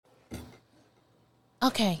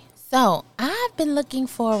Okay, so I've been looking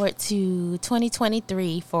forward to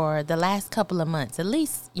 2023 for the last couple of months, at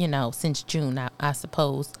least, since June, I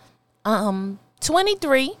suppose.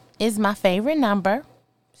 23 is my favorite number.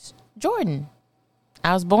 Jordan,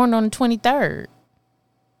 I was born on the 23rd.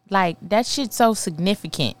 Like, that shit's so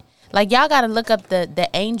significant. Like, y'all got to look up the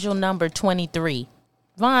angel number 23.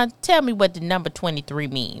 Vaughn, tell me what the number 23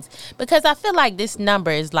 means. Because I feel like this number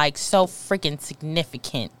is, like, so freaking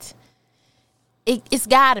significant. It's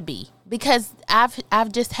got to be. Because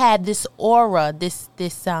I've just had this aura, this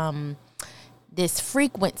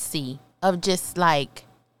frequency of just, like,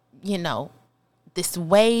 this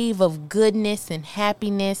wave of goodness and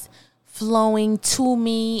happiness flowing to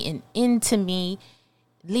me and into me,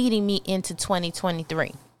 leading me into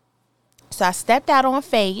 2023. So I stepped out on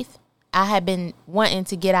faith. I had been wanting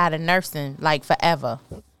to get out of nursing like forever.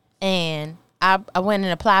 And I went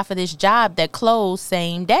and applied for this job that closed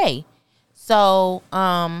same day. So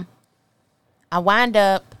I wind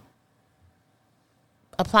up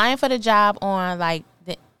applying for the job on like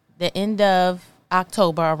the end of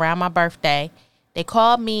October, around my birthday. They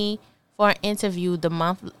called me for an interview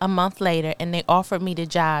a month later, and they offered me the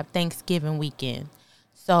job Thanksgiving weekend.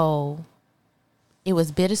 So it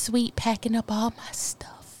was bittersweet packing up all my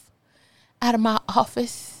stuff out of my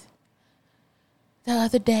office the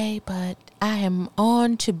other day, but I am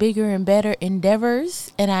on to bigger and better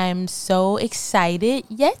endeavors, and I am so excited,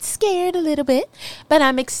 yet scared a little bit, but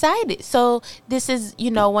I'm excited. So this is,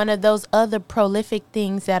 one of those other prolific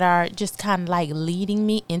things that are just kind of like leading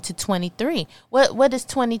me into 23. What does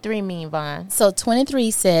 23 mean, Vaughn? So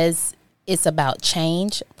 23 says it's about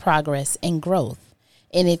change, progress, and growth.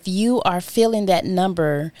 And if you are feeling that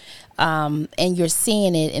number and you're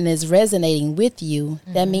seeing it and it's resonating with you,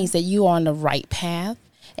 that means that you are on the right path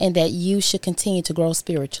and that you should continue to grow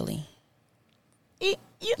spiritually. You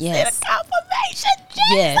yes. said a confirmation,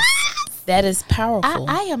 Jesus. Yes, that is powerful.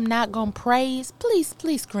 I am not going to praise. Please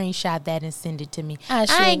screenshot that and send it to me.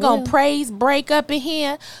 I ain't going to praise break up in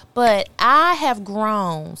here, but I have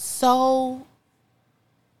grown so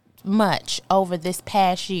much over this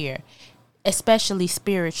past year, especially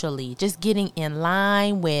spiritually, just getting in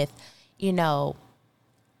line with,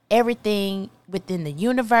 everything within the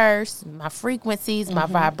universe, my frequencies, my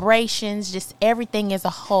vibrations, just everything as a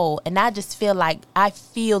whole. And I just feel like I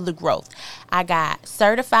feel the growth. I got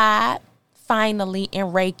certified finally in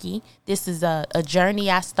Reiki. This is a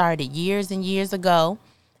journey I started years and years ago.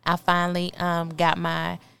 I finally got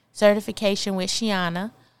my certification with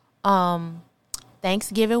Shiana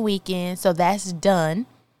Thanksgiving weekend. So that's done.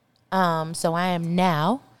 So I am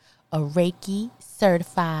now a Reiki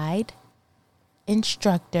certified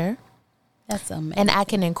instructor. That's amazing. And I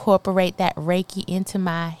can incorporate that Reiki into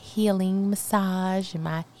my healing massage and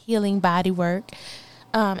my healing body work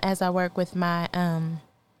as I work with my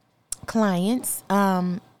clients.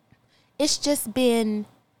 It's just been,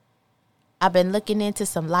 I've been looking into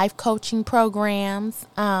some life coaching programs.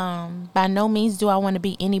 By no means do I want to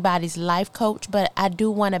be anybody's life coach, but I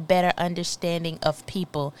do want a better understanding of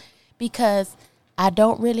people, because I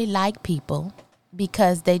don't really like people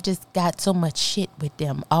because they just got so much shit with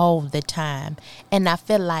them all the time. And I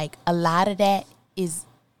feel like a lot of that is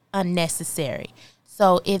unnecessary.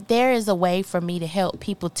 So if there is a way for me to help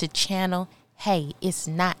people to channel, hey, it's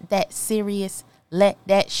not that serious, let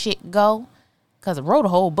that shit go, because I wrote a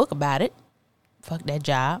whole book about it. Fuck that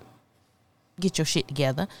job. Get your shit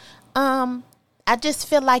together. I just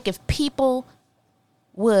feel like if people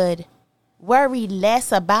would worry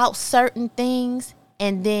less about certain things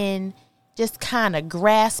and then just kind of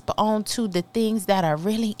grasp onto the things that are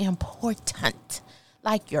really important,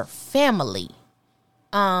 like your family,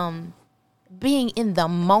 being in the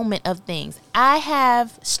moment of things. I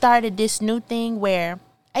have started this new thing where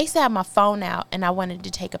I used to have my phone out and I wanted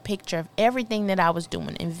to take a picture of everything that I was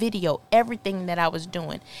doing and video everything that I was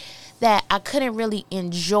doing, that I couldn't really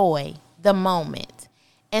enjoy the moment.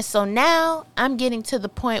 And so now I'm getting to the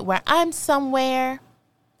point where I'm somewhere,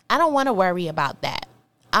 I don't want to worry about that.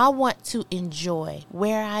 I want to enjoy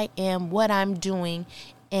where I am, what I'm doing,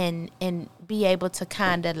 and be able to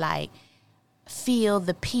kind of like feel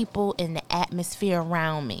the people and the atmosphere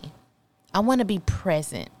around me. I want to be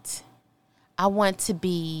present. I want to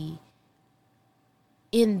be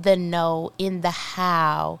in the know, in the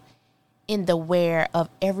how, in the where of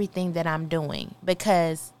everything that I'm doing,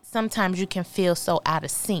 because sometimes you can feel so out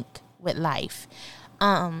of sync with life.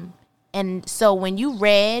 And so when you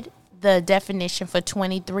read the definition for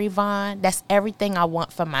 23, Vaughn, that's everything I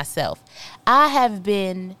want for myself. I have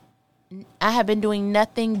been doing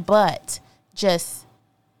nothing but just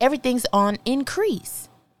everything's on increase.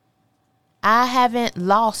 I haven't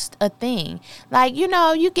lost a thing. Like, you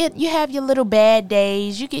know, you have your little bad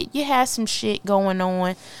days. You have some shit going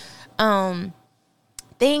on.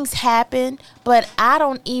 Things happen, but I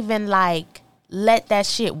don't even like let that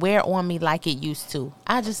shit wear on me like it used to.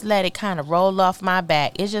 I just let it kind of roll off my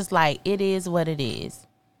back. It's just like, it is what it is.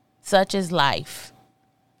 Such is life.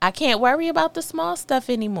 I can't worry about the small stuff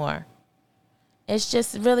anymore. It's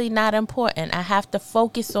just really not important. I have to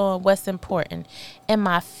focus on what's important. And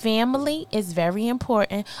my family is very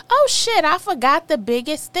important. Oh, shit, I forgot the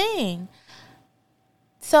biggest thing.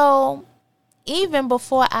 So, even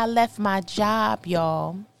before I left my job,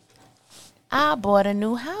 y'all, I bought a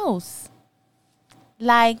new house.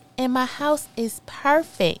 Like, and my house is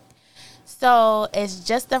perfect. So, it's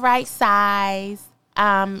just the right size.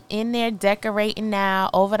 I'm in there decorating now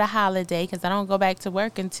over the holiday because I don't go back to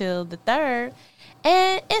work until the 3rd.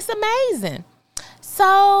 And it's amazing.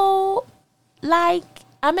 So, like,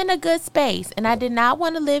 I'm in a good space. And I did not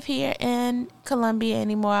want to live here in Columbia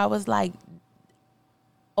anymore. I was like,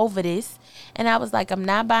 over this. And I was like, I'm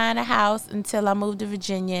not buying a house until I move to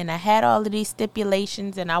Virginia. And I had all of these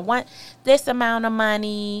stipulations. And I want this amount of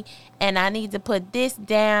money. And I need to put this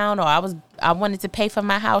down. Or I wanted to pay for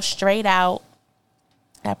my house straight out.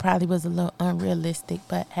 That probably was a little unrealistic.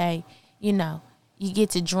 But, hey, you know. You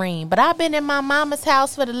get to dream. But I've been in my mama's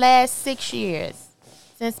house for the last 6 years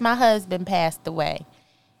since my husband passed away,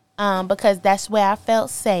 because that's where I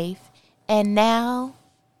felt safe. And now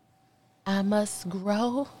I must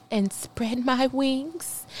grow and spread my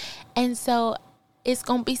wings. And so it's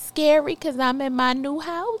going to be scary because I'm in my new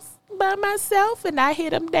house by myself and I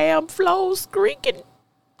hear them damn floors creaking.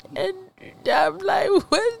 And I'm like,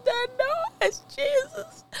 what's that noise?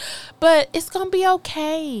 Jesus. But it's going to be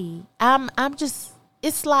okay. I'm just,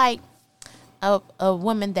 it's like a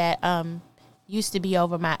woman that used to be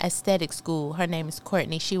over my aesthetic school. Her name is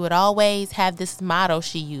Courtney. She would always have this motto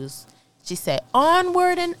she used. She said,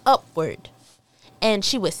 onward and upward. And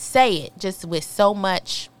she would say it just with so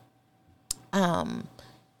much, I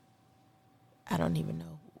don't even know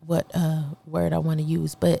what word I want to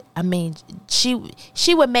use, but I mean, she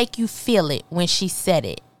would make you feel it when she said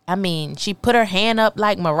it. I mean, she put her hand up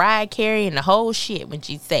like Mariah Carey and the whole shit when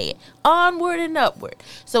she said it. Onward and upward.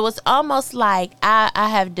 So it's almost like I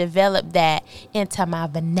have developed that into my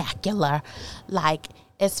vernacular, like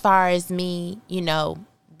as far as me, you know,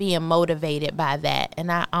 being motivated by that.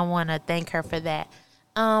 And I want to thank her for that.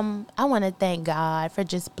 I want to thank God for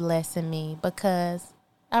just blessing me, because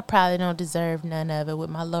I probably don't deserve none of it with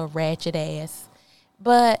my little ratchet ass.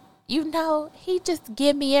 But, you know, he just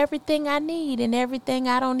give me everything I need and everything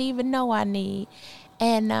I don't even know I need.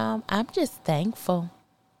 And I'm just thankful.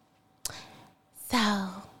 So,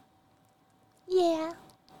 yeah,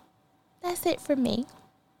 that's it for me.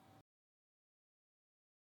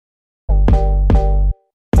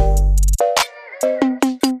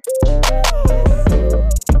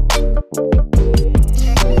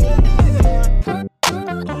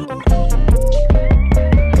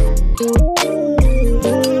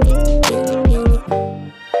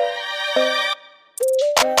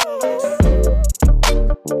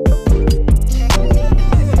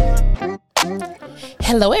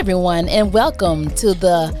 Hello, everyone, and welcome to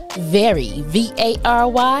the very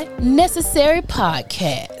VARY Necessary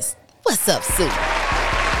Podcast. What's up, Sue?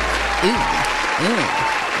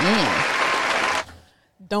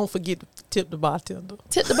 Don't forget to tip the bartender.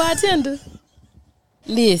 Tip the bartender.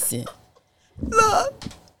 Listen. Look.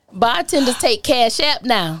 Bartenders take Cash App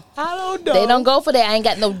now. I don't know. They don't go for that. I ain't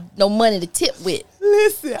got no money to tip with.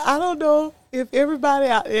 Listen, I don't know if everybody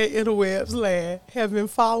out there in the web's land have been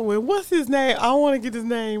following. What's his name? I don't want to get his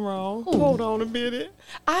name wrong. Ooh. Hold on a minute.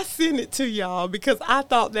 I sent it to y'all because I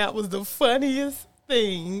thought that was the funniest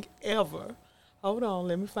thing ever. Hold on.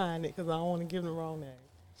 Let me find it because I don't want to give him the wrong name.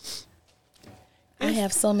 I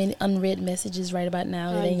have so many unread messages right about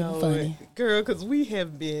now. It ain't even funny. Girl, because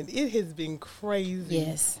it has been crazy.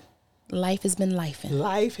 Yes. Life has been lifing.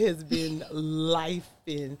 Life has been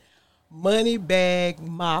lifing. Moneybag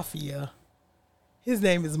Mafia. His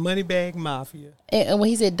name is Moneybag Mafia. And when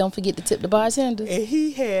he said, don't forget to tip the bartender. And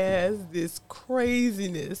he has this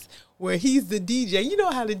craziness where he's the DJ. You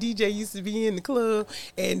know how the DJ used to be in the club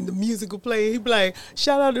and the music would play. He'd be like,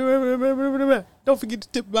 shout out to, don't forget to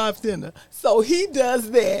tip the bartender. So he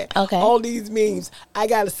does that. Okay. All these memes. I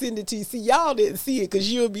got to send it to you. See, y'all didn't see it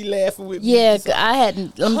because you'll be laughing with me. Yeah, I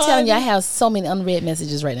hadn't. I'm telling you, I have so many unread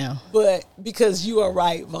messages right now. But because you are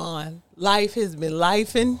right, Vaughn. Life has been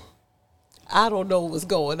lifing. I don't know what's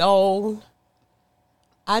going on.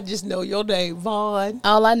 I just know your name, Vaughn.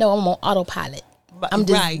 All I know, I'm on autopilot. I'm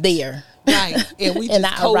just there. Right. And we and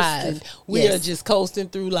just coasting. We are just coasting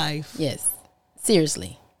through life. Yes.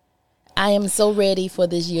 Seriously. I am so ready for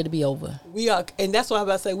this year to be over. We are, and that's what I'm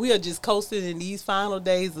about to say. We are just coasting in these final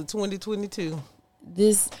days of 2022.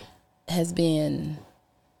 This has been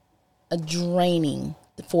a draining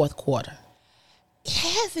fourth quarter.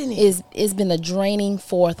 Hasn't it? It's been a draining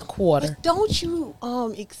fourth quarter. But don't you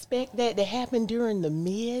expect that to happen during the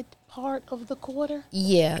mid part of the quarter?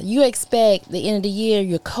 Yeah, you expect the end of the year,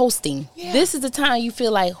 you're coasting. Yeah. This is the time you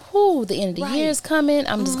feel like, whoo, the end of the year is coming.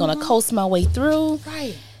 I'm just going to coast my way through.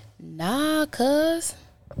 Right. Nah, cuz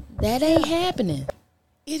that ain't happening.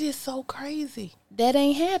 It is so crazy. That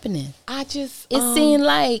ain't happening. I just It seemed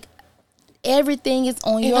like everything is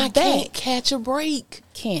on your I back. can't catch a break.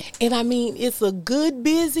 Can't. And I mean, it's a good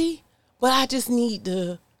busy, but I just need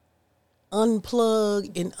to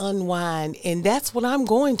unplug and unwind, and that's what I'm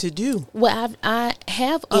going to do. Well, I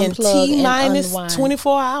have In unplugged T and minus unwind,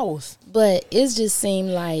 24 hours. but it just seemed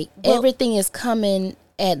like everything is coming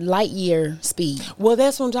at light year speed. Well,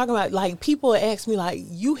 that's what I'm talking about. Like, people ask me, like,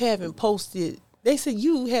 you haven't posted. They said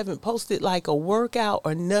you haven't posted like a workout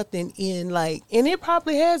or nothing in like, and it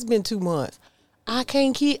probably has been 2 months. I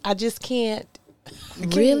just can't.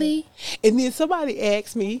 Really? And then somebody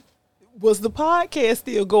asked me, was the podcast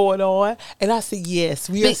still going on? And I said, yes,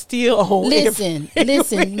 we are still on. Listen,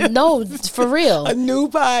 no, for real. A new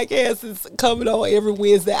podcast is coming on every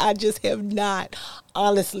Wednesday. I just have not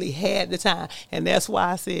honestly had the time. And that's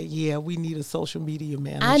why I said, yeah, we need a social media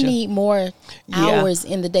manager. I need more hours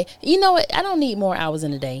in the day. You know what? I don't need more hours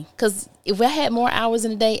in the day, because if I had more hours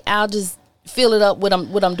in the day, I'll just fill it up what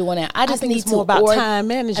I'm doing now. I just think need it's more about time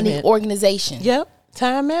management. I need organization. Yep,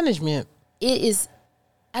 time management. It is.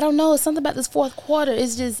 I don't know. It's something about this fourth quarter.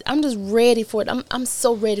 It's just, I'm just ready for it. I'm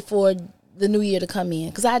so ready for the new year to come in,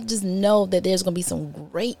 because I just know that there's going to be some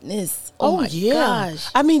greatness. Oh my gosh.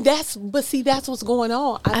 I mean, that's what's going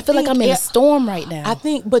on. I feel like I'm in a storm right now. I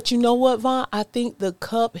think, but you know what, Vaughn? I think the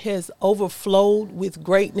cup has overflowed with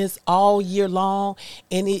greatness all year long,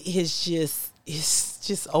 and it's just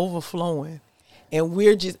overflowing.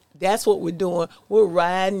 And that's what we're doing. We're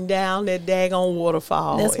riding down that daggone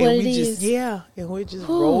waterfall. That's what it is. And we're just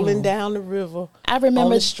rolling down the river. I remember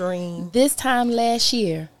on the stream. This time last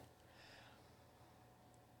year,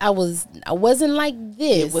 I wasn't like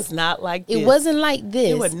this. It was not like this. It wasn't like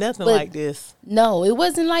this. It was nothing like this. No, it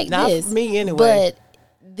wasn't like not this. Not for me anyway. But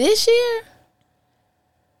this year,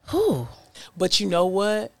 whew. But you know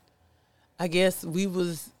what? I guess we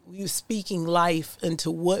was speaking life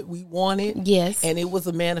into what we wanted. Yes. And it was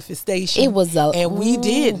a manifestation. It was and we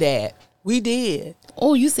did that. We did.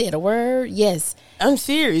 Oh, you said a word? Yes. I'm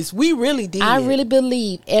serious. We really did. I really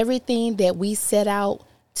believe everything that we set out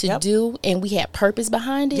to do, and we had purpose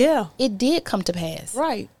behind it. It did come to pass.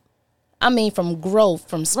 Right. I mean, from growth,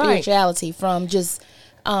 from spirituality, from just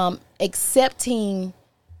accepting.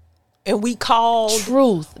 And we called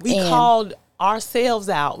truth. We called ourselves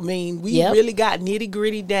out. I mean, we really got nitty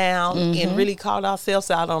gritty down and really called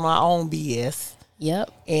ourselves out on our own BS.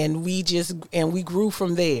 Yep. And we grew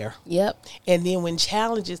from there. Yep. And then when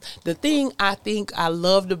challenges, the thing I think I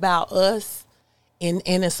loved about us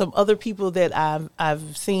and some other people that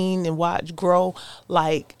I've seen and watched grow,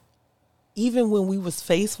 like, even when we was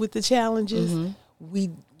faced with the challenges,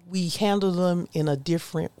 we handled them in a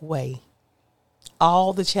different way.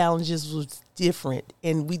 All the challenges was different,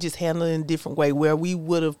 and we just handled it in a different way, where we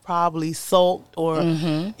would have probably sulked, or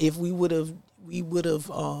if we would have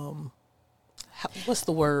what's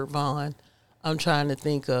the word, Vaughn? I'm trying to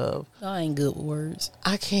think of. I ain't good with words.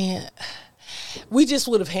 I can't. We just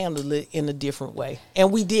would have handled it in a different way,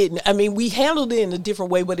 and we didn't. I mean, we handled it in a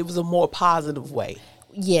different way, but it was a more positive way.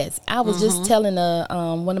 Yes, I was just telling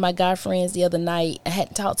one of my guy friends the other night. I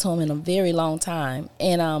hadn't talked to him in a very long time,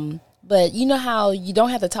 and but you know how you don't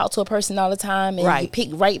have to talk to a person all the time, and you pick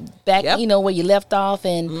right back, where you left off,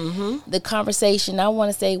 and the conversation. I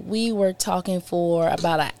want to say we were talking for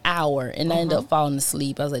about an hour, and I ended up falling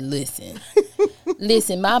asleep. I was like,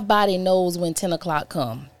 listen, my body knows when 10 o'clock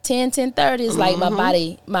come. 10:30 is like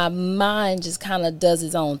my mind just kind of does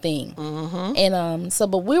its own thing. And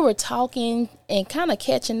but we were talking and kind of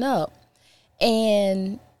catching up,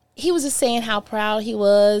 and he was just saying how proud he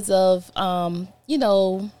was of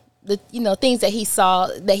the things that he saw,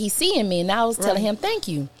 that he see in me, and I was telling him thank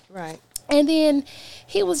you. Right. And then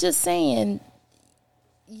he was just saying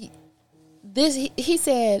this. He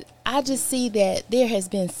said, I just see that there has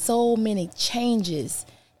been so many changes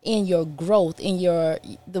in your growth, in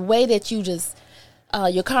the way that you just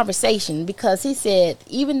your conversation, because he said,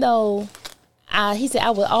 even though I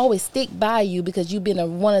will always stick by you because you've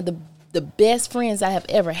been one of the best friends I have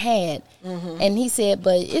ever had. And he said,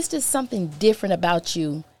 but it's just something different about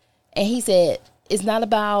you. And he said, it's not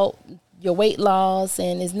about your weight loss,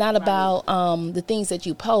 and it's not about the things that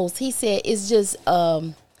you post. He said it's just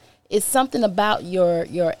it's something about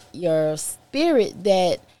your spirit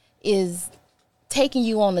that is taking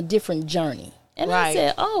you on a different journey. And I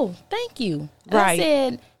said, "Oh, thank you." I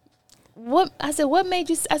said, what made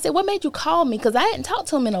you call me? Because I hadn't talked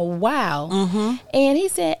to him in a while. And he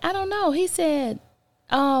said, I don't know. He said,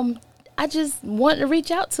 I just want to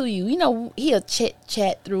reach out to you. You know, he'll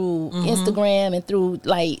chat through Instagram and through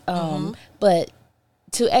but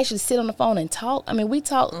to actually sit on the phone and talk. I mean, we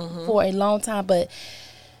talked for a long time, but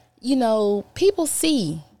you know, people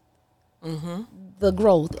see the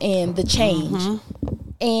growth and the change,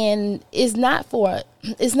 and it's not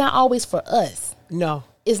always for us. No.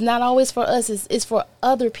 It's not always for us. It's for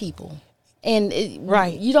other people. And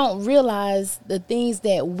you don't realize the things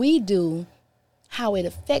that we do, how it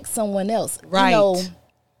affects someone else. Right. You know,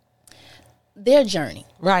 their journey.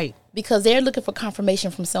 Right. Because they're looking for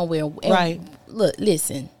confirmation from somewhere. And look,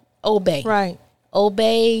 listen, obey. Right.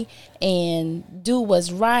 Obey and do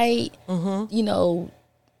what's right. You know,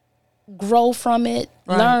 grow from it,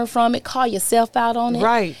 learn from it, call yourself out on it.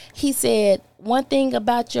 Right. He said, one thing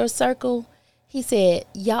about your circle, he said,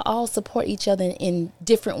 y'all all support each other in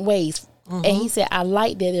different ways. And he said, I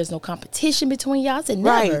like that there's no competition between y'all. I said,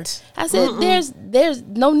 never. Right. I said, there's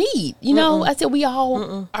no need. You know, I said, we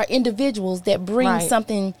all are individuals that bring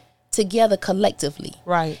something together collectively.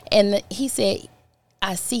 Right. And he said,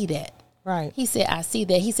 I see that. Right. He said, I see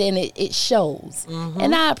that. He said, and it shows.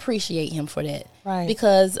 And I appreciate him for that. Right.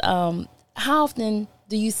 Because how often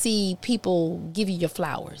do you see people give you your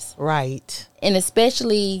flowers? Right. And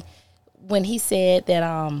especially when he said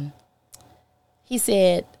that he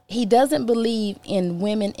said he doesn't believe in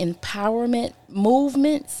women empowerment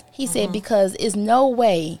movements. He said because it's no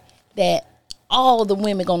way that all the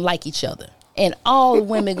women gonna like each other and all the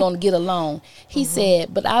women gonna get along. He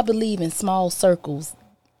said, but I believe in small circles.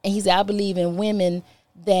 And he said, I believe in women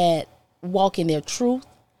that walk in their truth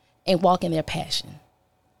and walk in their passion.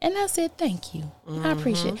 And I said, thank you. I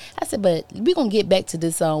appreciate it. I said, but we're going to get back to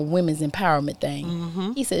this women's empowerment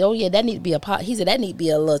thing. He said, oh, yeah, that need to be he said, that need to be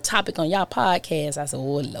a little topic on y'all podcast. I said,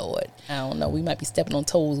 oh, Lord, I don't know. We might be stepping on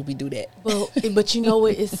toes if we do that. But you know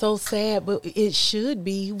what? It's so sad, but it should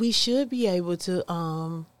be. We should be able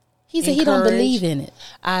to he said he don't believe in it.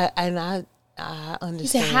 I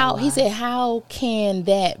understand. He said, how can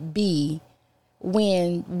that be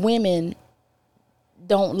when women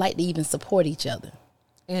don't like to even support each other?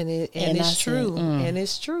 And it's true. And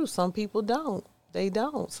it's true. Some people don't. They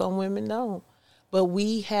don't. Some women don't. But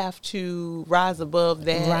we have to rise above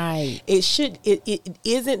that. Right. It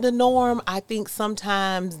isn't the norm. I think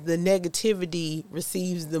sometimes the negativity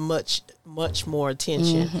receives the much more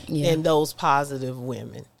attention than those positive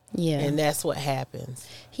women. Yeah. And that's what happens.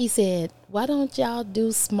 He said, why don't y'all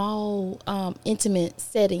do small, intimate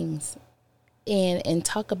settings and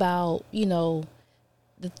talk about, you know,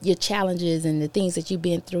 your challenges and the things that you've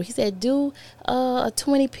been through. He said, do a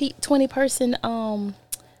 20 person event.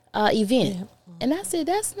 Yeah. And I said,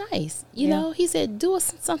 that's nice. You know, he said, do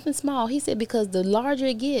something small. He said, because the larger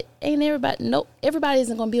it get, everybody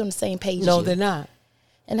isn't going to be on the same page. No, they're not.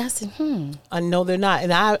 And I said, I know they're not.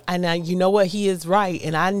 And I, you know what? He is right.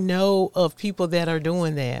 And I know of people that are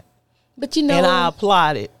doing that. But you know. And I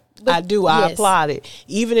applaud it. I do. Yes. I applaud it.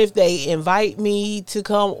 Even if they invite me to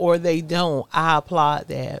come or they don't, I applaud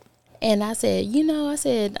that. And I said, he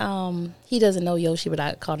doesn't know Yoshi, but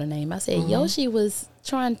I called her name. I said, Yoshi was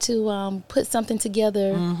trying to put something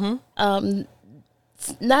together,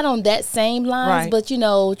 not on that same lines, but, you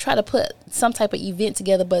know, try to put some type of event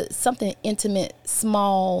together, but something intimate,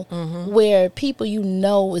 small, where people, you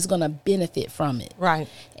know, is going to benefit from it. Right.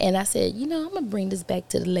 And I said, I'm going to bring this back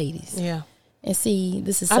to the ladies. Yeah. And see,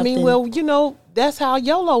 this is something. I mean, well, you know, that's how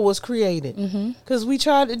YOLO was created. Because we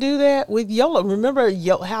tried to do that with YOLO. Remember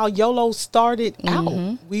how YOLO started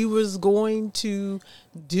out? We was going to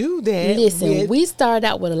do that. Listen, we started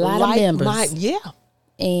out with a lot of members.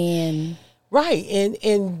 And right.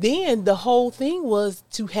 And then the whole thing was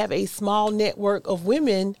to have a small network of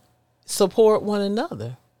women support one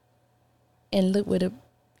another. And look what it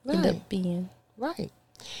ended up being. Right.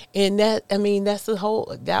 And that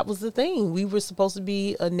was the thing. We were supposed to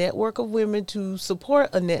be a network of women to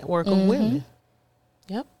support a network of women.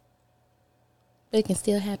 Yep. But it can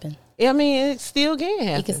still happen. I mean, it still can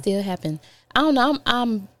happen. It can still happen. I don't know.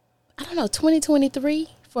 I don't know. 2023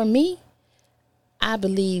 for me, I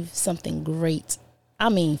believe something great. I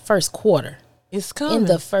mean, first quarter. It's coming. In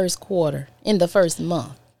the first quarter. In the first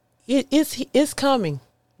month. It's coming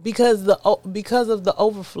because of the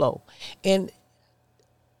overflow. And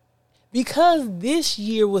because this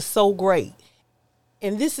year was so great,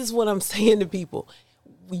 and this is what I'm saying to people.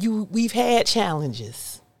 We've had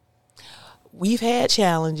challenges. We've had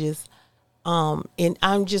challenges. And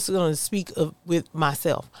I'm just going to speak with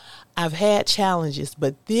myself. I've had challenges,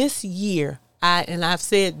 but this year, I've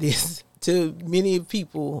said this to many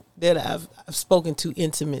people that I've spoken to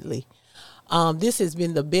intimately. This has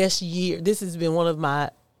been the best year. This has been one of my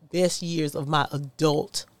best years of my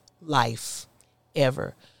adult life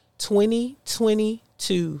ever.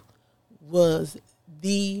 2022 was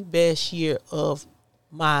the best year of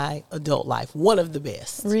my adult life. One of the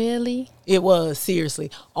best. Really? It was,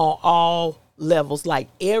 seriously, on all levels. Like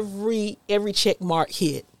every check mark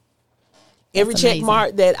hit. Every check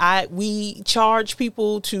mark that we charge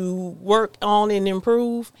people to work on and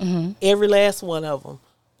improve, every last one of them,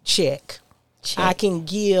 check. I can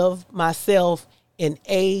give myself an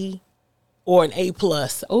A or an A+.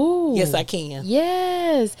 Ooh. Yes, I can.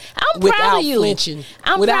 Yes. I'm proud of you. Flinching.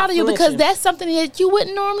 I'm proud of you because that's something that you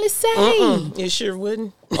wouldn't normally say. It sure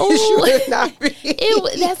wouldn't. It sure would not be.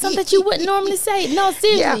 That's something that you wouldn't normally say. No,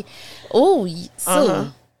 seriously. Yeah. Oh,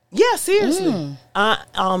 so. Yeah, seriously.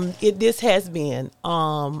 This has been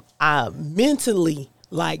mentally,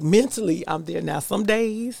 I'm there now. Some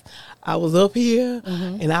days I was up here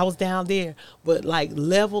and I was down there, but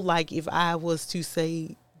level, if I was to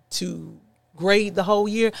say to grade the whole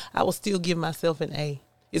year, I would still give myself an A.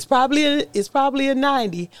 It's probably a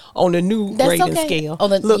 90 on the new grading scale. On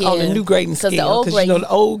the new grading scale, because the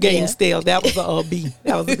old grading scale, that was a B.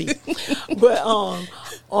 That was a B. But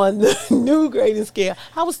on the new grading scale,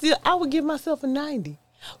 I would give myself a 90.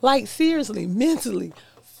 Seriously, mentally,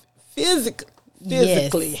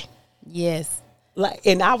 physically. Yes.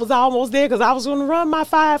 And I was almost there because I was going to run my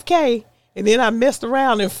 5K, and then I messed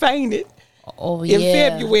around and fainted in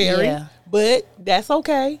February. Yeah. But that's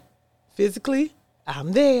okay. Physically,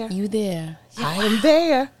 I'm there. You there? I am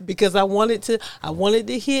there because I wanted to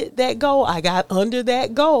hit that goal. I got under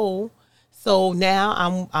that goal. So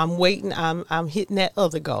now I'm waiting. I'm hitting that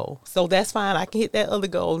other goal. So that's fine. I can hit that other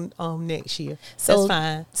goal next year. That's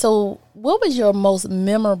fine. So what was your most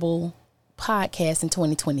memorable podcast in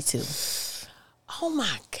 2022? Oh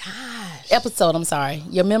my gosh. Episode, I'm sorry.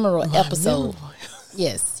 Your memorable episode.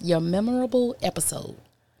 Yes, your memorable episode.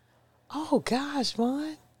 Oh gosh,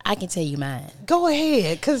 Vaughn. I can tell you mine. Go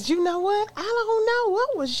ahead, because you know what? I don't know.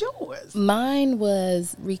 What was yours? Mine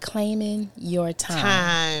was Reclaiming Your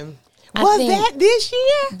Time. Was that this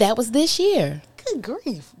year? That was this year. Good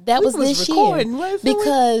grief. That was this year.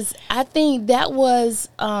 Because I think that was,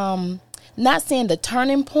 not saying the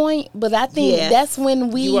turning point, but I think that's when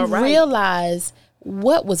we realized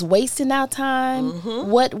what was wasting our time,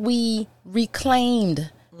 what we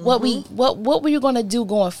reclaimed. What were you going to do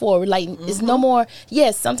going forward? It's no more.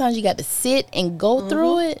 Yes, sometimes you got to sit and go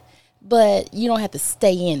through it, but you don't have to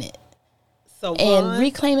stay in it. So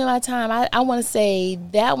Reclaiming My Time, I want to say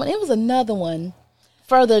that one. It was another one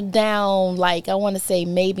further down, I want to say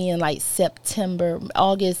maybe in September,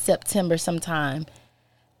 August, September sometime.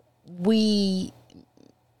 I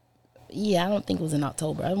don't think it was in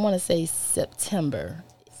October. I want to say September.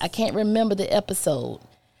 I can't remember the episode,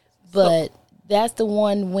 but that's the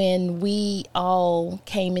one when we all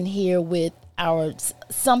came in here with our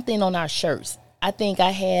something on our shirts. I think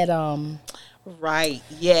I had right,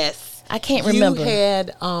 yes. I can't remember. You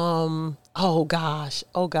had oh gosh.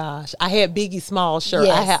 I had Biggie Smalls shirt.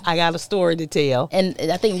 Yes. I got a story to tell. And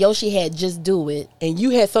I think Yoshi had Just Do It. And you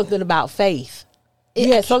had something about faith.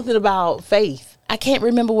 You had something about faith. I can't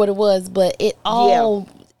remember what it was, but it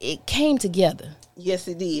came together. Yes,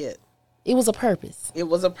 it did. It was a purpose. It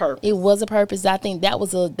was a purpose. It was a purpose. I think that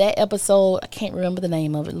was that episode. I can't remember the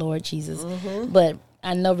name of it, Lord Jesus. But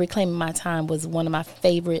I know Reclaiming My Time was one of my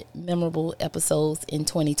favorite memorable episodes in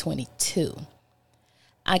 2022.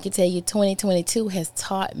 I can tell you 2022 has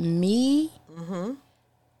taught me,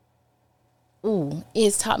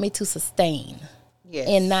 it's taught me to sustain. Yes.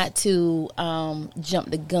 And not to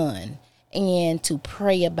jump the gun, and to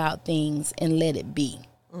pray about things and let it be.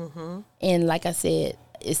 And like I said,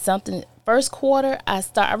 it's something. First quarter, I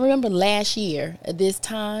remember last year at this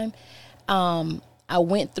time, I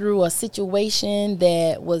went through a situation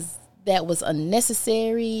that was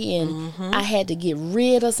unnecessary, and I had to get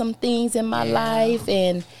rid of some things in my life,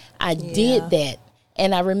 and I did that.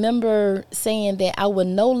 And I remember saying that I would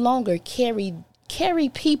no longer carry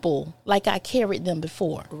people like I carried them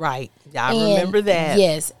before. Right. I remember that.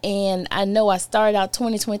 Yes. And I know I started out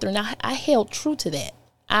 2023. Now I held true to that.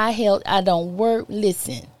 I don't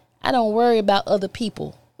worry about other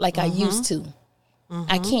people like I used to.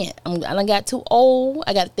 I can't. I done got too old.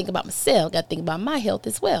 I got to think about myself. Got to think about my health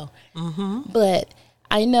as well. But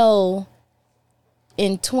I know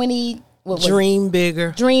in 2022, What was Dream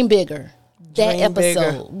Bigger. Dream Bigger. That Dream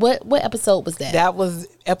episode. Bigger. What episode was that? That was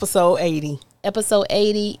episode 80. Episode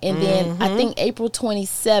 80, and then I think April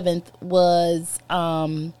 27th was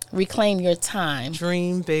Reclaim Your Time.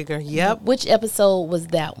 Dream Bigger. Yep. Which episode was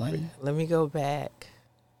that one? Let me go back.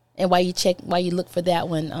 And while you look for that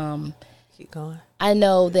one, Keep going. I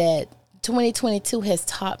know that 2022 has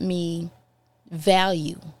taught me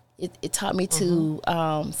value. It taught me to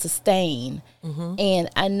sustain.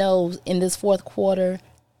 And I know in this fourth quarter,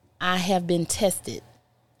 I have been tested.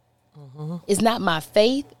 It's not my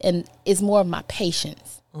faith, and it's more of my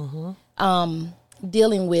patience.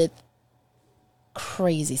 Dealing with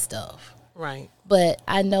crazy stuff. Right. But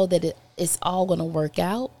I know that it's all going to work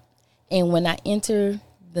out. And when I enter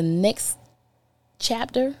the next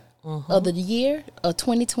chapter of the year of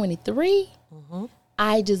 2023,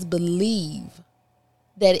 I just believe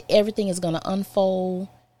that everything is going to unfold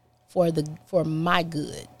for my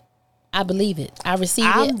good. I believe it. I receive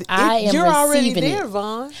it. I am You're already receiving there, it.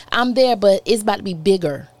 Vaughn. I'm there, but it's about to be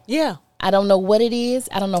bigger. Yeah. I don't know what it is.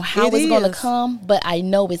 I don't know how it's going to is. come, but I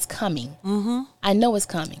know it's coming. I know it's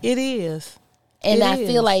coming. It is. And It I is.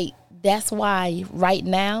 feel like that's why right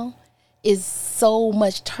now is so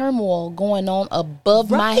much turmoil going on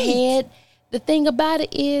above my Right. head. The thing about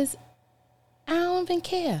it is, I don't even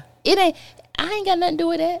care. I ain't got nothing to do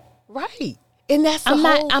with that. Right. And that's the I'm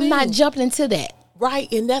whole not thing. jumping into that.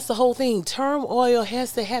 Right, and that's the whole thing. Turmoil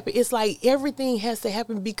has to happen. It's like everything has to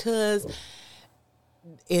happen because,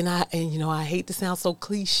 and I hate to sound so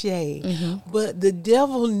cliche, but the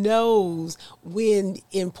devil knows when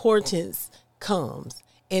importance comes,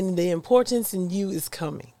 and the importance in you is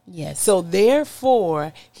coming. Yes. So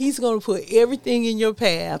therefore, he's going to put everything in your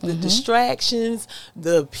path, the distractions,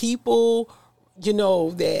 the people,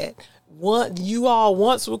 that you all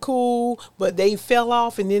once were cool, but they fell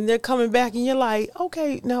off, and then they're coming back, and you're like,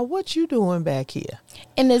 okay, now what you doing back here?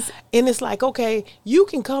 And it's like, okay, you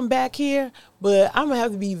can come back here, but I'm gonna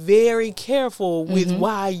have to be very careful with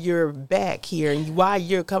why you're back here and why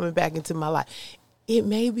you're coming back into my life. It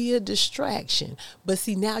may be a distraction, but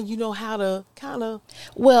see, now you know how to kind of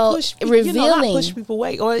push, revealing, not push people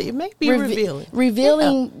away, or it may be revealing.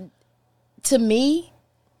 Revealing to me.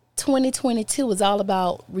 2022 was all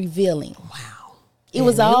about revealing. Wow. It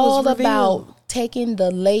was all revealed. about taking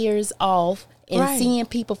the layers off and Right. seeing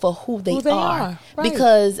people for who they are. Right.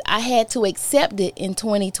 Because I had to accept it in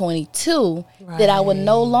 2022 that I would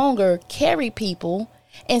no longer carry people.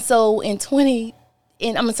 And so in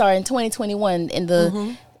 2021, in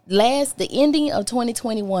the the ending of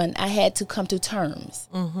 2021, I had to come to terms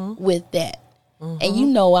with that.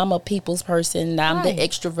 And I'm a people's person. I'm the Right.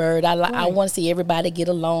 extrovert. I want to see everybody get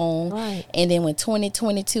along. Right. And then when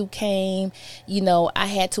 2022 came, I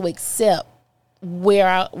had to accept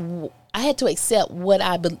I had to accept what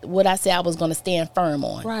I said I was going to stand firm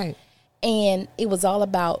on. Right. And it was all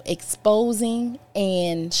about exposing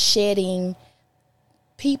and shedding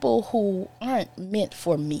people who aren't meant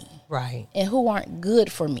for me Right. and who aren't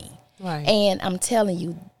good for me. Right. And I'm telling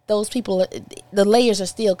you, those people, the layers are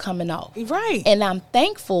still coming off. Right. And I'm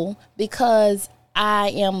thankful because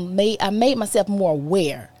I made myself more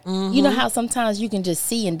aware. You know how sometimes you can just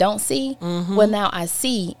see and don't see? Well, now I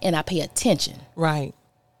see and I pay attention. Right.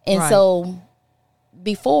 And Right. so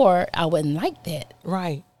before I wasn't like that.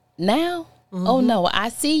 Right. Now, oh no, I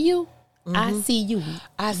see you. I see you.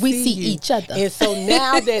 We see you. each other. And so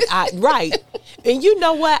now that right. And you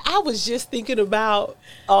know what? I was just thinking about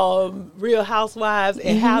Real Housewives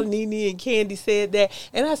and how Nene and Candy said that.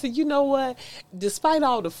 And I said, you know what? Despite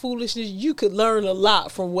all the foolishness, you could learn a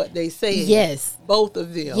lot from what they said. Yes. Both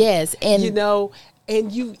of them. Yes. And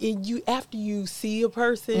and you after you see a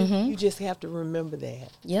person, you just have to remember that.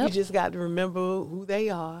 Yep. You just got to remember who they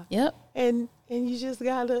are. Yep. And you just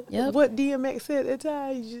gotta what DMX said at the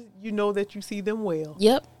time, you know that you see them well.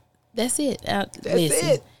 Yep. That's it. That's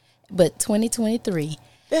it. But 2023.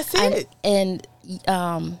 That's it. And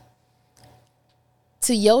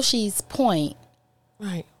to Yoshi's point,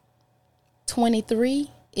 Right. 23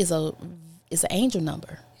 is an angel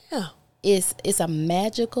number. Yeah. It's a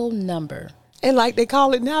magical number. And like they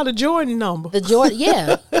call it now, the Jordan number. The Jordan,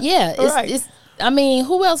 yeah. Right. It's. I mean,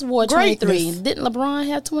 who else wore 23? Greatness. Didn't LeBron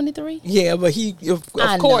have 23? Yeah, but he of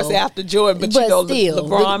I course know. after Jordan, but But you know still,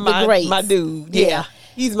 LeBron, the greats. my dude. Yeah. Yeah.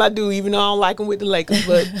 He's my dude, even though I don't like him with the Lakers.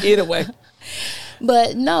 But anyway.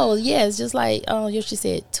 But no, yeah, it's just like Yoshi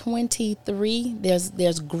said, 23.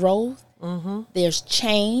 There's growth, there's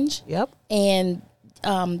change, Yep. and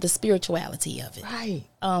the spirituality of it. Right.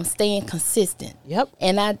 Staying consistent. Yep.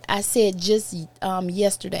 And I said just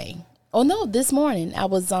yesterday. Oh no, this morning I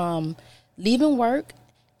was leaving work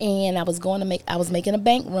and I was making a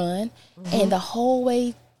bank run, and the whole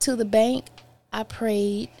way to the bank, I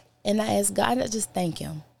prayed and I asked God to just thank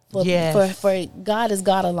Him for God is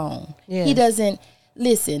God alone. Yes. He doesn't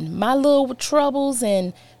listen. My little troubles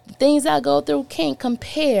and the things I go through can't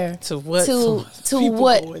compare To what to people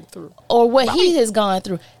what going through. or what He has gone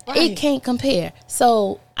through. Right. It can't compare.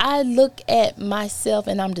 So I look at myself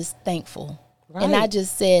and I'm just thankful, and I Right.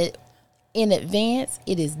 just said, in advance,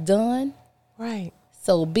 it is done. Right.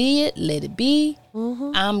 So be it, let it be.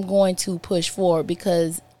 I'm going to push forward,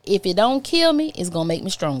 because if it don't kill me, it's going to make me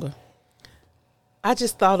stronger. I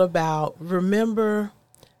just thought about, remember,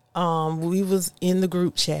 we was in the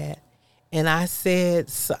group chat, and I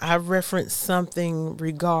said, I referenced something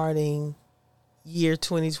regarding year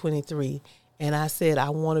 2023, and I said I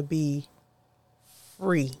want to be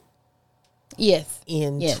free Yes.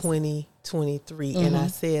 in Yes. 2023, and I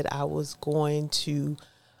said I was going to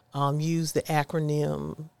use the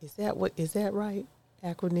acronym. Is that right?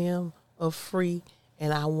 Acronym of free,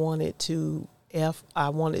 and I wanted to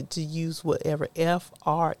use whatever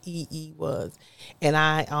FREE was, and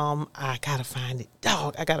I gotta find it.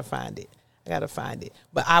 Dog, I gotta find it.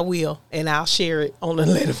 But I will, and I'll share it on the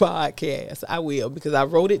later podcast. I will, because I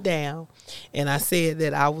wrote it down, and I said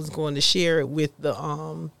that I was going to share it with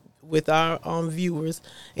the with our viewers,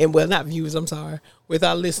 and not viewers, I'm sorry, with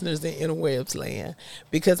our listeners in interwebs land,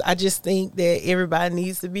 because I just think that everybody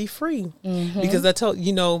needs to be free. Because I told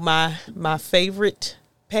my favorite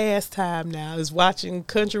pastime now is watching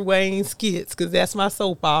Country Wayne skits, because that's my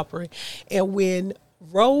soap opera. And when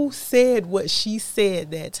Rose said what she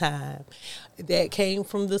said that time, that came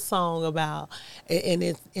from the song about, and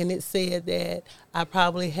it said that I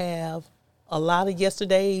probably have a lot of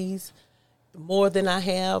yesterdays more than I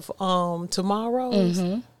have tomorrows.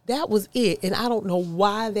 That was it. And I don't know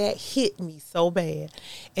why that hit me so bad.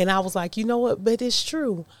 And I was like, you know what? But it's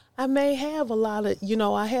true. I may have a lot of,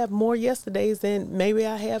 I have more yesterdays than maybe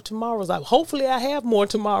I have tomorrows. Hopefully I have more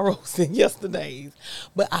tomorrows than yesterdays,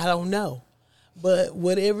 but I don't know. But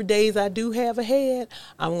whatever days I do have ahead,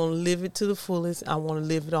 I'm going to live it to the fullest. I want to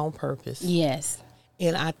live it on purpose. Yes.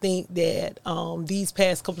 And I think that these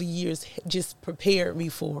past couple of years just prepared me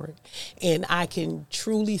for it. And I can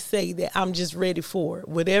truly say that I'm just ready for it.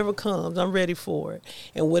 Whatever comes, I'm ready for it.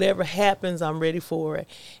 And whatever happens, I'm ready for it.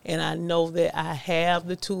 And I know that I have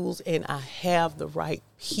the tools and I have the right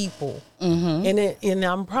people. And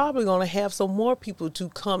I'm probably going to have some more people to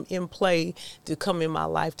come in play, to come in my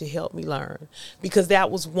life to help me learn. Because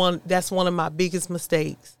that's one of my biggest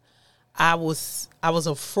mistakes. I was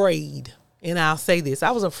afraid. And I'll say this, I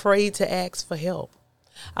was afraid to ask for help.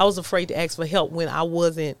 I was afraid to ask for help when I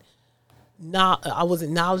wasn't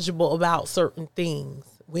knowledgeable about certain things.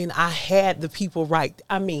 When I had the people I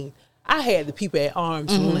had the people at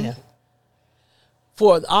arm's length.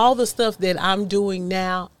 For all the stuff that I'm doing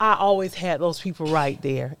now, I always had those people right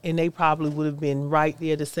there. And they probably would have been right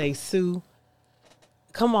there to say, Sue,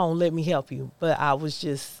 come on, let me help you. But I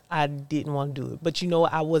didn't want to do it. But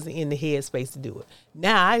I wasn't in the headspace to do it.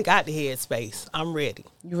 Now I got the headspace. I'm ready.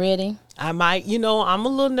 You ready? I might, I'm a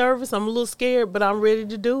little nervous. I'm a little scared, but I'm ready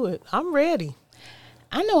to do it. I'm ready.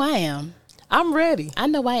 I know I am. I'm ready. I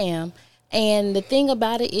know I am. And the thing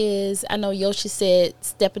about it is, I know Yoshi said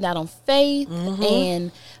stepping out on faith,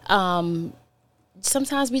 and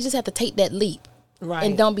sometimes we just have to take that leap. Right.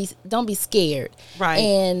 And don't be scared. Right.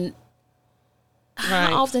 And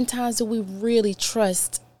how oftentimes do we really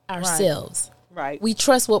trust ourselves? Right. We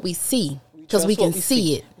trust what we see because we can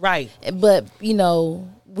see it. Right. But,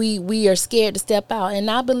 we are scared to step out. And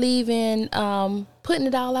I believe in putting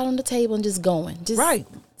it all out on the table and just going. Just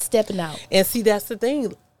stepping out. And see, that's the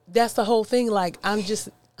thing. That's the whole thing. Like, I'm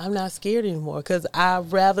not scared anymore, because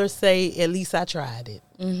I'd rather say, at least I tried it.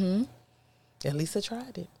 At least I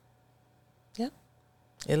tried it. Yep.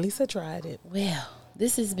 At least I tried it. Well,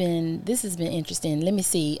 this has been interesting. Let me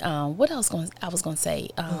see. What else I was gonna say?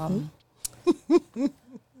 Dang,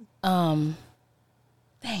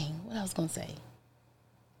 what I was gonna say?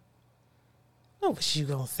 What was you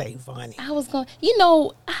gonna say, Vonnie? I was gonna,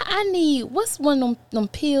 I need, what's one of them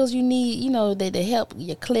pills you need? That help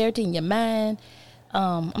your clarity in your mind.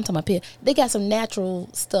 I'm talking about pills. They got some natural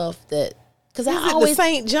stuff that, because I always the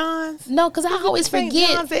St. John's. No, because I always St. forget.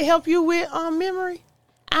 John's that help you with memory.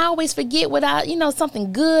 I always forget what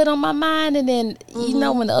something good on my mind, and then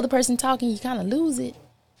when the other person talking, you kind of lose it.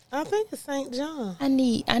 I think it's St. John. I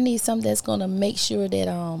need something that's gonna make sure that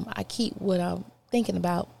I keep what I'm thinking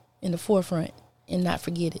about in the forefront and not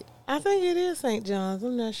forget it. I think it is St. John's.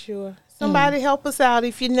 I'm not sure. Somebody help us out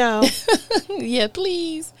if you know. Yeah,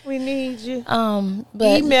 please. We need you.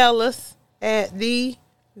 But email us at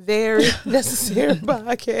very necessary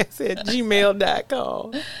podcast at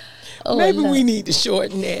gmail.com. Oh, Maybe Lord. we need to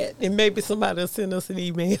shorten that, and maybe somebody will send us an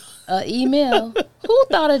email. Email. Who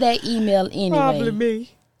thought of that email anyway? Probably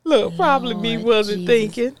me. Look, probably me Lord wasn't Jesus.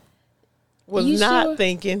 thinking. Was You not sure?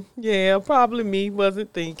 thinking. Yeah, probably me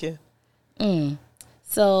wasn't thinking.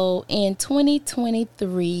 So in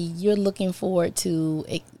 2023, you're looking forward to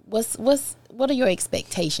what are your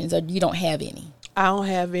expectations, or you don't have any? I don't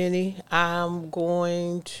have any. I'm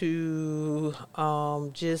going to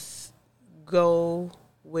just go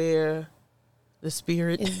where the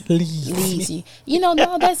Spirit leads me. You. No,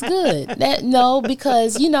 that's good.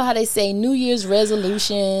 Because you know how they say New Year's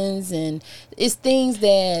resolutions, and it's things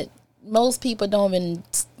that most people don't even,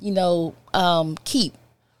 keep.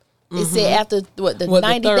 It said after the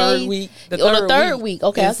 90 third days week, or the third week.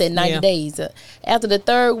 Okay, I said 90 yeah. days. After the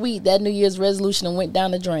third week, that New Year's resolution went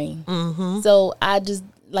down the drain. So I just,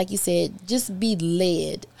 like you said, just be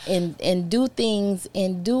led and do things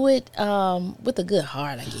and do it with a good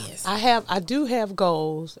heart, I guess. I do have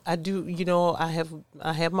goals. I do, I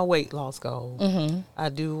have my weight loss goal. I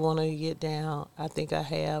do want to get down. I think I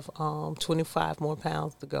have 25 more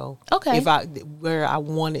pounds to go. Okay. Where I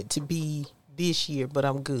want it to be this year, but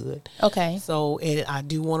I'm good. Okay. So, and I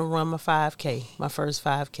do want to run my 5K, my first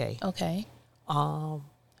 5K. Okay.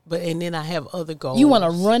 And then I have other goals. You want to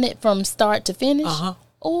run it from start to finish? Uh-huh.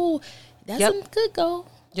 Oh, that's Yep. a good goal.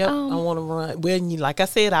 Yep, I want to run. Well, like I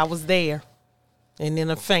said, I was there, and then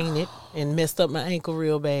I fainted and messed up my ankle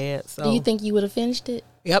real bad. So, Do you think you would have finished it?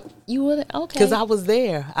 Yep, You would have? Okay. because I was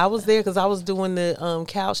there. I was there because I was doing the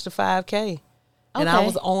couch to 5K, and I Okay.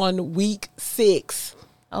 was on week 6.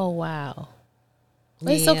 Oh, wow.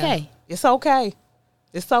 But it's Yeah. okay. It's okay.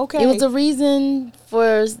 It's okay. It was a reason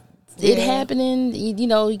for it Yeah. happening.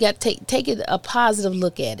 You got to take it a positive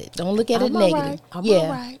look at it. Don't look at it I'm all negative. right. I'm yeah. all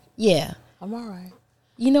right. Yeah. I'm all right.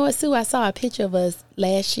 You know what, Sue? I saw a picture of us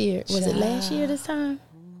last year. Was it last Child. year this time?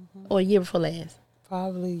 Or a year before last?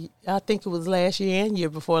 Probably, I think it was last year and year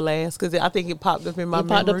before last, because I think it popped up in my It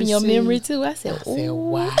memory. popped up in your too. memory too. I said, I said, "Ooh,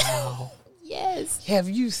 wow. yes, Have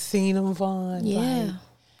you seen them, Vaughn? yeah, Like,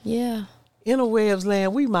 yeah." Interwebs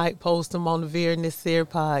land, we might post them on the Very Necessary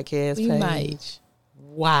podcast We page. might.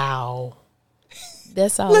 Wow.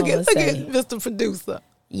 That's all Look I'm at gonna say. Mr. Producer.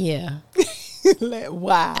 Yeah, Like,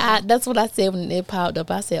 wow. that's what I said when it popped up.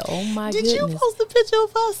 I said, "Oh my Did goodness!" you post a picture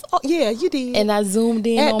of us? Oh, yeah, you did. And I zoomed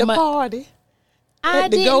in at on the my. party. I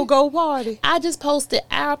At the didn't- go party. I just posted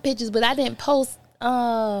our pictures, but I didn't post.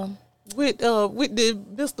 With the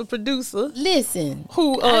Mr. Producer Listen,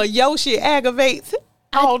 who Yoshi aggravates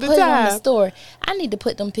all the put it on the time. story. I need to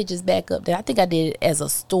put them pictures back up there. I think I did it as a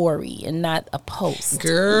story and not a post.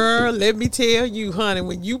 Girl, let me tell you, honey,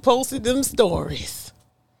 when you posted them stories,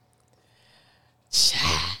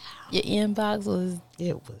 child, Your inbox was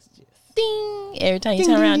it was just ding every time you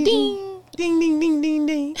ding, turn around. ding, Ding. ding, ding, ding, ding,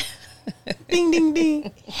 ding, ding, ding,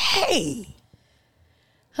 ding. Hey,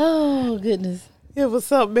 Oh goodness. it was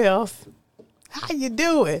something else. How you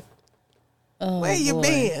doing? Oh, Where you boy.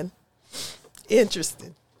 been?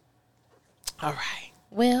 Interesting. All right.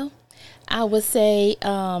 Well, I would say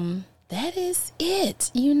that is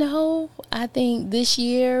it. I think this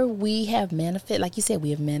year we have like you said,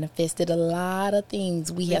 we have manifested a lot of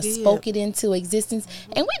things. We have did. spoke it into existence,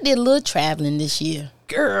 and we did a little traveling this year.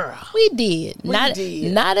 Girl. We did. We not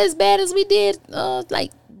did. not as bad as we did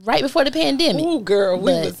like right before the pandemic. Ooh, girl,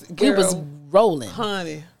 we but was rolling.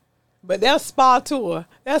 honey. But that spa tour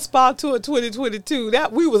 2022,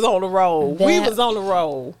 that we was on the road. We That- was on the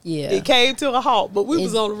road. Yeah. It came to a halt, but we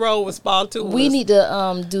was on the road with spa tour. We need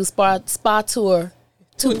to do spa tour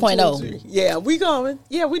 2.0. Yeah, we going.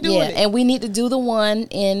 Yeah, we doing Yeah, it. and we need to do the one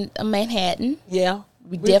in Manhattan. Yeah.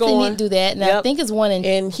 We we're definitely going. need to do that. And I Yep. think it's one in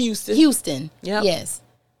And Houston. Houston. Yep. Yes.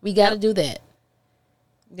 We got to do that.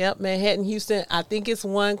 Yep, Manhattan, Houston. I think it's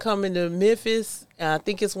one coming to Memphis. And I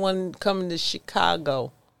think it's one coming to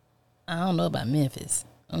Chicago. I don't know about Memphis.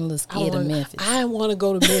 I'm a little scared of Memphis. I want to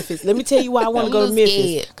go to Memphis. Let me tell you why I want to I'm go a to little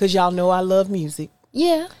Memphis. scared. Because y'all know I love music.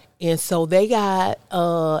 Yeah. And so they got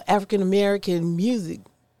African American music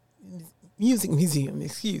museum,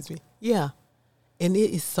 excuse me. Yeah. And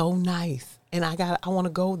it is so nice. And I want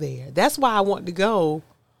to go there. That's why I want to go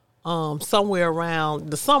somewhere around.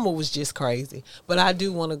 The summer was just crazy. But I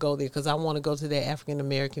do want to go there because I want to go to that African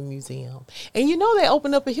American museum. And they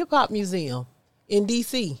opened up a hip hop museum in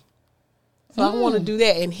DC. So I want to do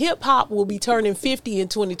that. And hip hop will be turning 50 in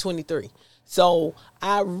 2023. So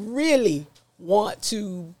I really want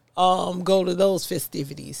to go to those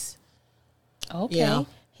festivities. Okay. Yeah.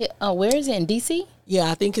 Where is it? In DC?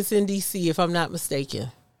 Yeah, I think it's in DC if I'm not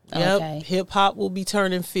mistaken. Yep. Okay. Hip hop will be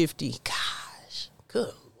turning 50. Gosh,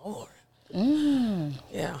 good Lord.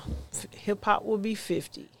 Yeah, hip hop will be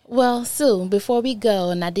 50. Well, Sue, before we go,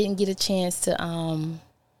 and I didn't get a chance to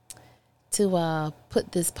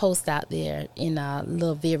put this post out there in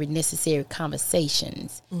little very necessary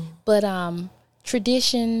conversations, but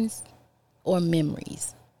traditions or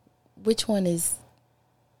memories, which one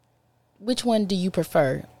do you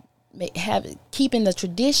prefer? Keeping the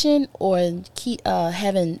tradition or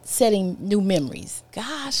setting new memories?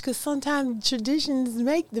 Gosh, because sometimes traditions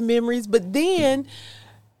make the memories, but then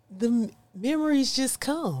the memories just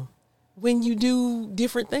come when you do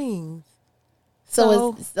different things.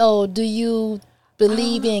 So do you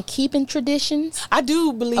believe in keeping traditions? I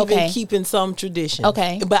do believe in keeping some traditions.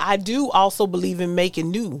 Okay. But I do also believe in making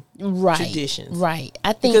new traditions. Right.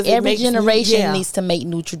 I think every generation needs to make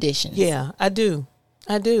new traditions. Yeah, I do.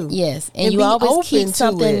 Yes. And you always keep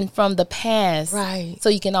something from the past. Right. So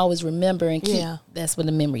you can always remember and keep. Yeah. That's where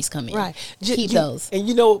the memories come in. Right. Keep those. And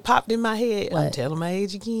you know what popped in my head? What? I'm telling my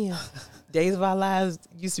age again. Days of Our Lives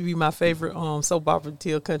used to be my favorite soap opera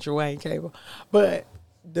till Country Wayne Cable. But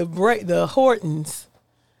the Hortons.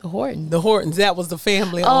 The Hortons, that was the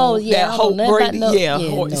family. Oh, yeah. That Hope Brady.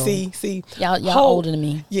 No. See. Y'all older than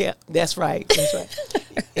me. Yeah, that's right.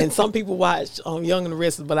 And some people watch Young and the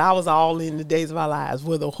Restless, but I was all in the Days of Our Lives,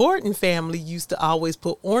 where the Horton family used to always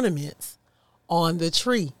put ornaments on the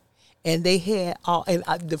tree. And they had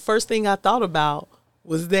the first thing I thought about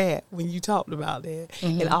was that when you talked about that.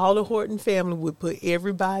 Mm-hmm. And all the Horton family would put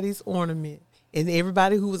everybody's ornament and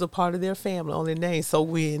everybody who was a part of their family on their name. So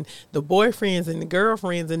when the boyfriends and the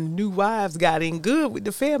girlfriends and the new wives got in good with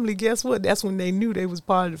the family, guess what? That's when they knew they was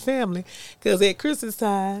part of the family. Because at Christmas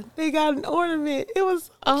time, they got an ornament. It was...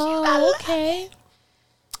 Oh, okay.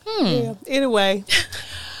 Yeah. Anyway.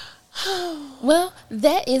 Well,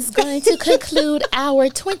 that is going to conclude our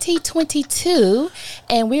 2022.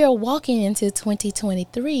 And we are walking into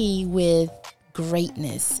 2023 with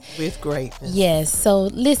greatness. Yes. So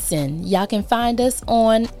listen, y'all can find us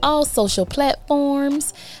on all social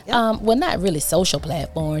platforms. Yep. Well, not really social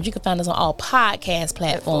platforms. You can find us on all podcast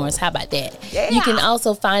platforms. How about that? Yeah. You can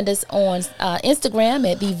also find us on Instagram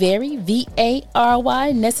at the Very VARY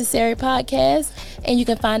Necessary Podcast, and you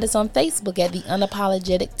can find us on Facebook at the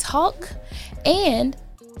Unapologetic Talk. And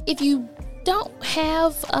if you don't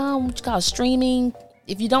have what you call streaming,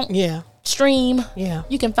 if you don't stream,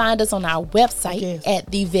 you can find us on our website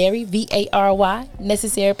at the Very VARY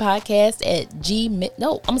Necessary Podcast at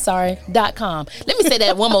 .com. Let me say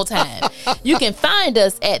that one more time. You can find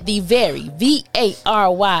us at the Very VARY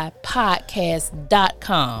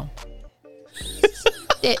Podcast.com.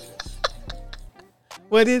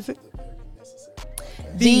 What is it?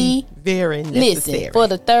 The Very Necessary. Listen, for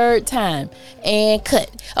the third time and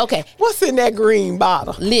cut. Okay. What's in that green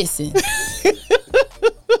bottle? Listen.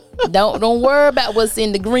 Don't worry about what's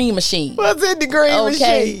in the green machine. What's in the green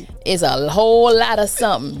machine? It's a whole lot of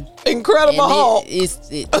something. Incredible Hulk.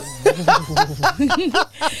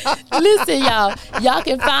 Listen, y'all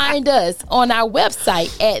can find us on our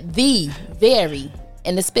website at the Very,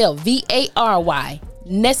 and it's spelled VARY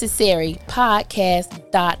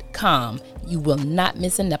NecessaryPodcast.com. You will not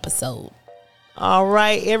miss an episode. All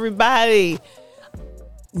right, everybody.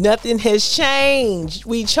 Nothing has changed.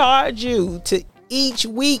 We charge you to each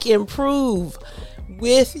week improve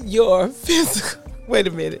with your physical. Wait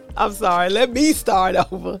a minute. I'm sorry. Let me start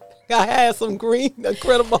over. I had some green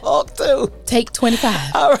Incredible Hulk too. Take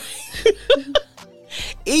 25. All right.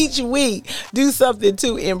 Each week, do something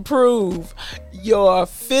to improve your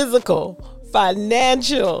physical,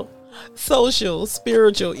 financial, social,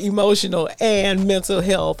 spiritual, emotional, and mental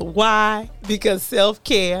health. Why? Because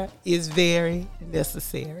self-care is very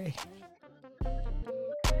necessary.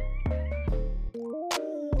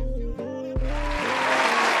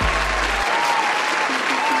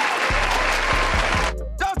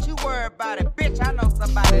 Don't you worry about it, bitch. I know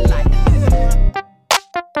somebody like it.